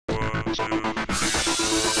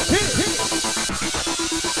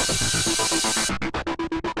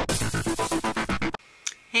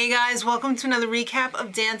guys, welcome to another recap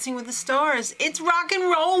of Dancing with the Stars. It's rock and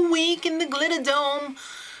roll week in the Glitter Dome.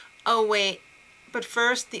 Oh wait, but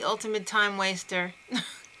first the ultimate time waster.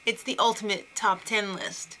 It's the ultimate top 10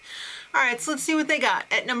 list. Alright, so let's see what they got.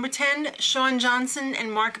 At number 10, Shawn Johnson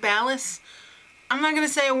and Mark Ballas. I'm not going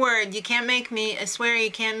to say a word. You can't make me. I swear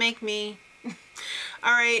you can't make me.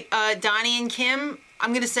 Alright, Donnie and Kim. I'm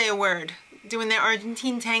going to say a word. Doing their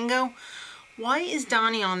Argentine Tango. Why is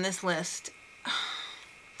Donnie on this list?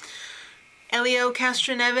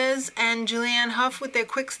 Castroneves and Julianne Hough with their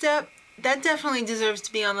Quickstep, that definitely deserves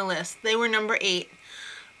to be on the list. They were number 8.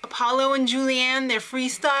 Apollo and Julianne, their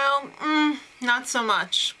Freestyle, not so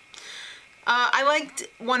much. I liked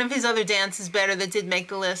one of his other dances better that did make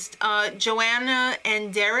the list. Joanna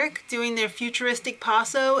and Derek doing their Futuristic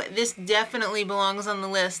Paso, this definitely belongs on the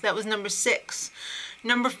list. That was number 6.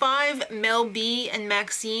 Number 5, Mel B and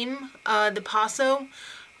Maksim, the Paso.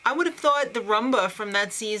 I would have thought the rumba from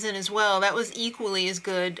that season as well. That was equally as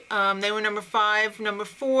good. They were number 5. Number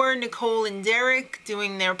 4, Nicole and Derek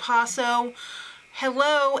doing their Paso.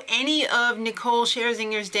 Hello, any of Nicole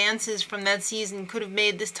Scherzinger's dances from that season could have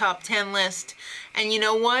made this top 10 list. And you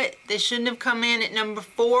know what? They shouldn't have come in at number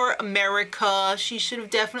 4, America. She should have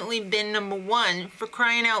definitely been number 1. For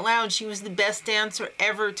crying out loud, she was the best dancer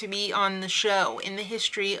ever to be on the show in the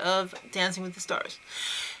history of Dancing with the Stars.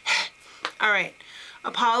 Alright.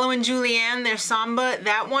 Apollo and Julianne, their Samba,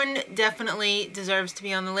 that one definitely deserves to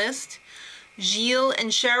be on the list. Gilles and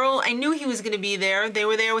Cheryl, I knew he was going to be there. They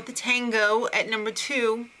were there with the Tango at number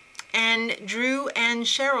 2. And Drew and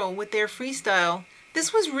Cheryl with their Freestyle.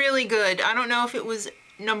 This was really good. I don't know if it was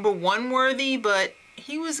number 1 worthy, but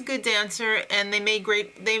he was a good dancer and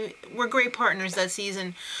they were great partners that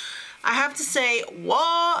season. I have to say,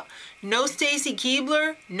 what? No Stacy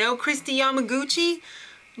Keibler, no Christy Yamaguchi,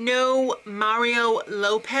 no Mario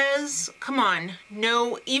Lopez, come on,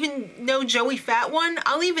 no Joey Fat One.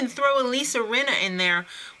 I'll even throw Elisa Rinna in there.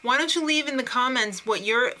 Why don't you leave in the comments what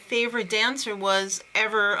your favorite dancer was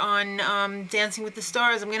ever on Dancing with the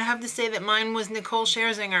Stars? I'm gonna have to say that mine was Nicole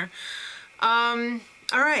Scherzinger.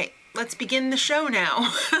 Alright, let's begin the show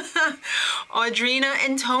now. Audrina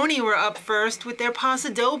and Tony were up first with their Paso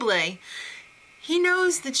Doble. He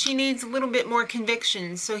knows that she needs a little bit more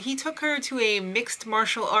conviction, so he took her to a mixed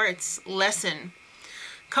martial arts lesson.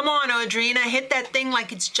 Come on, Audrina, hit that thing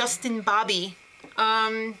like it's Justin Bobby.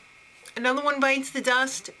 Another one bites the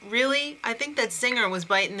dust. Really? I think that singer was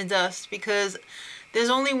biting the dust because there's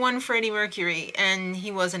only one Freddie Mercury, and he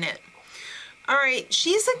wasn't it. Alright,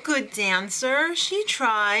 she's a good dancer. She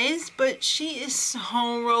tries, but she is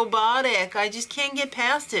so robotic. I just can't get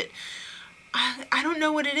past it. I don't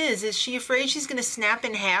know what it is. Is she afraid she's going to snap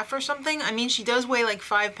in half or something? I mean, she does weigh like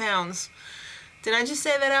 5 pounds. Did I just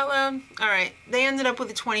say that out loud? Alright, they ended up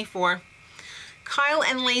with a 24. Kyle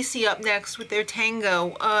and Lacey up next with their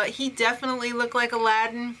Tango. He definitely looked like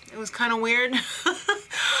Aladdin. It was kind of weird.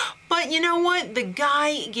 But you know what? The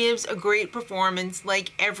guy gives a great performance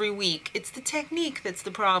like every week. It's the technique that's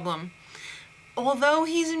the problem. Although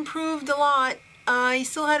he's improved a lot, he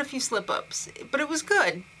still had a few slip-ups. But it was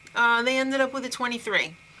good. They ended up with a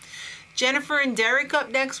 23. Jennifer and Derek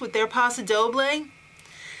up next with their Paso Doble.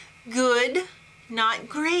 Good, not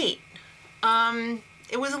great.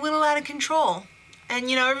 It was a little out of control.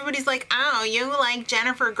 And you know, everybody's like, oh, you like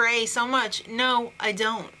Jennifer Grey so much. No, I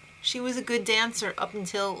don't. She was a good dancer up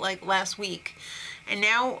until like last week. And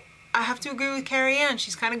now I have to agree with Carrie Ann.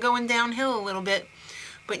 She's kind of going downhill a little bit.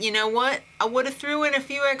 But you know what? I would have threw in a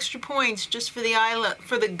few extra points just for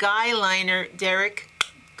the guy liner, Derek.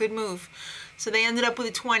 Good move. So they ended up with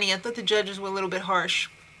a 20. I thought the judges were a little bit harsh.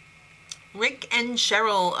 Rick and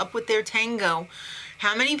Cheryl up with their Tango.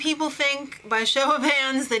 How many people think, by show of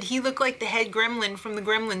hands, that he looked like the head gremlin from the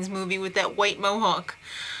Gremlins movie with that white mohawk?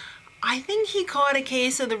 I think he caught a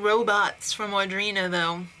case of the robots from Audrina,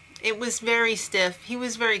 though. It was very stiff. He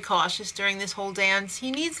was very cautious during this whole dance. He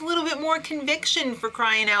needs a little bit more conviction, for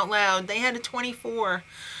crying out loud. They had a 24.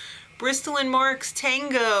 Bristol and Mark's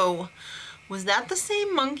Tango. Was that the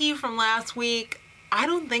same monkey from last week? I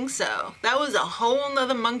don't think so. That was a whole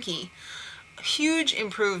nother monkey. Huge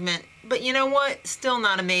improvement. But you know what? Still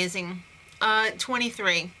not amazing.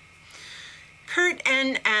 23. Kurt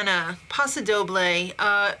and Anna, Paso Doble.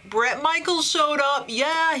 Bret Michaels showed up.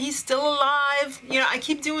 Yeah, he's still alive. You know, I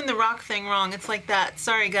keep doing the rock thing wrong. It's like that.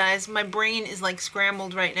 Sorry, guys. My brain is like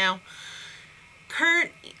scrambled right now.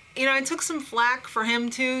 Kurt, you know, I took some flack for him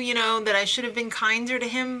too, you know, that I should have been kinder to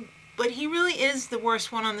him. But he really is the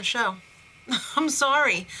worst one on the show. I'm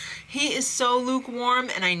sorry. He is so lukewarm,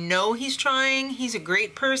 and I know he's trying. He's a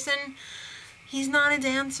great person. He's not a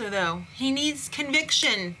dancer, though. He needs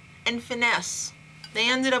conviction and finesse. They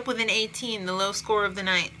ended up with an 18, the low score of the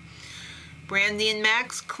night. Brandy and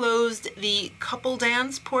Max closed the couple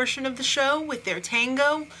dance portion of the show with their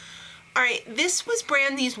tango. All right, this was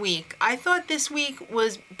Brandy's week. I thought this week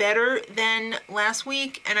was better than last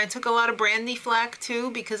week, and I took a lot of Brandy flack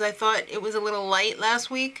too because I thought it was a little light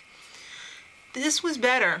last week. This was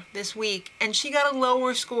better this week, and she got a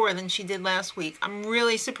lower score than she did last week. I'm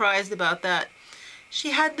really surprised about that.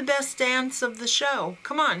 She had the best dance of the show.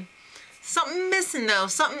 Come on. Something missing though.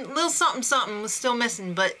 Little something was still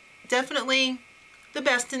missing, but definitely the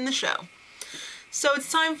best in the show. So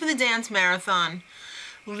it's time for the dance marathon.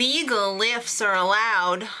 Legal lifts are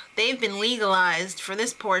allowed. They've been legalized for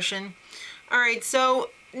this portion. All right,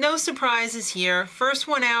 so no surprises here. First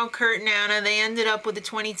one out, Kurt and Anna, they ended up with a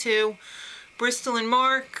 22. Bristol and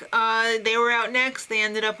Mark, they were out next. They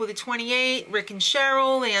ended up with a 28. Rick and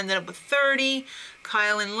Cheryl, they ended up with 30.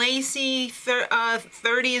 Kyle and Lacey,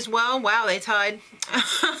 30 as well. Wow, they tied.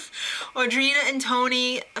 Audrina and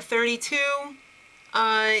Tony, a 32.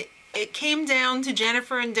 It came down to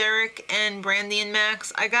Jennifer and Derek and Brandy and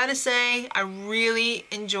Max. I gotta say, I really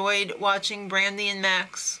enjoyed watching Brandy and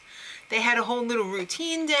Max. They had a whole little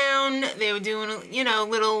routine down. They were doing, you know,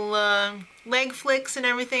 little leg flicks and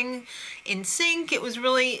everything in sync. It was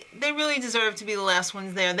really, they really deserved to be the last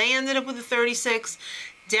ones there. They ended up with a 36.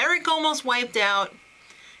 Derek almost wiped out,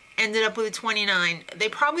 ended up with a 29. They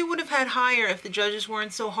probably would have had higher if the judges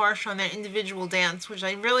weren't so harsh on their individual dance, which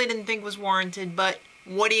I really didn't think was warranted, but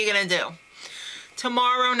what are you gonna do?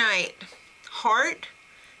 Tomorrow night, Hart,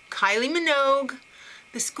 Kylie Minogue,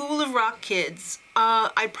 the School of Rock Kids.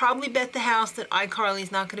 I'd probably bet the house that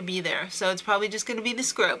iCarly's not gonna be there, so it's probably just gonna be the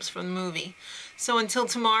Scrubs from the movie. So until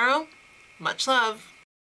tomorrow, much love.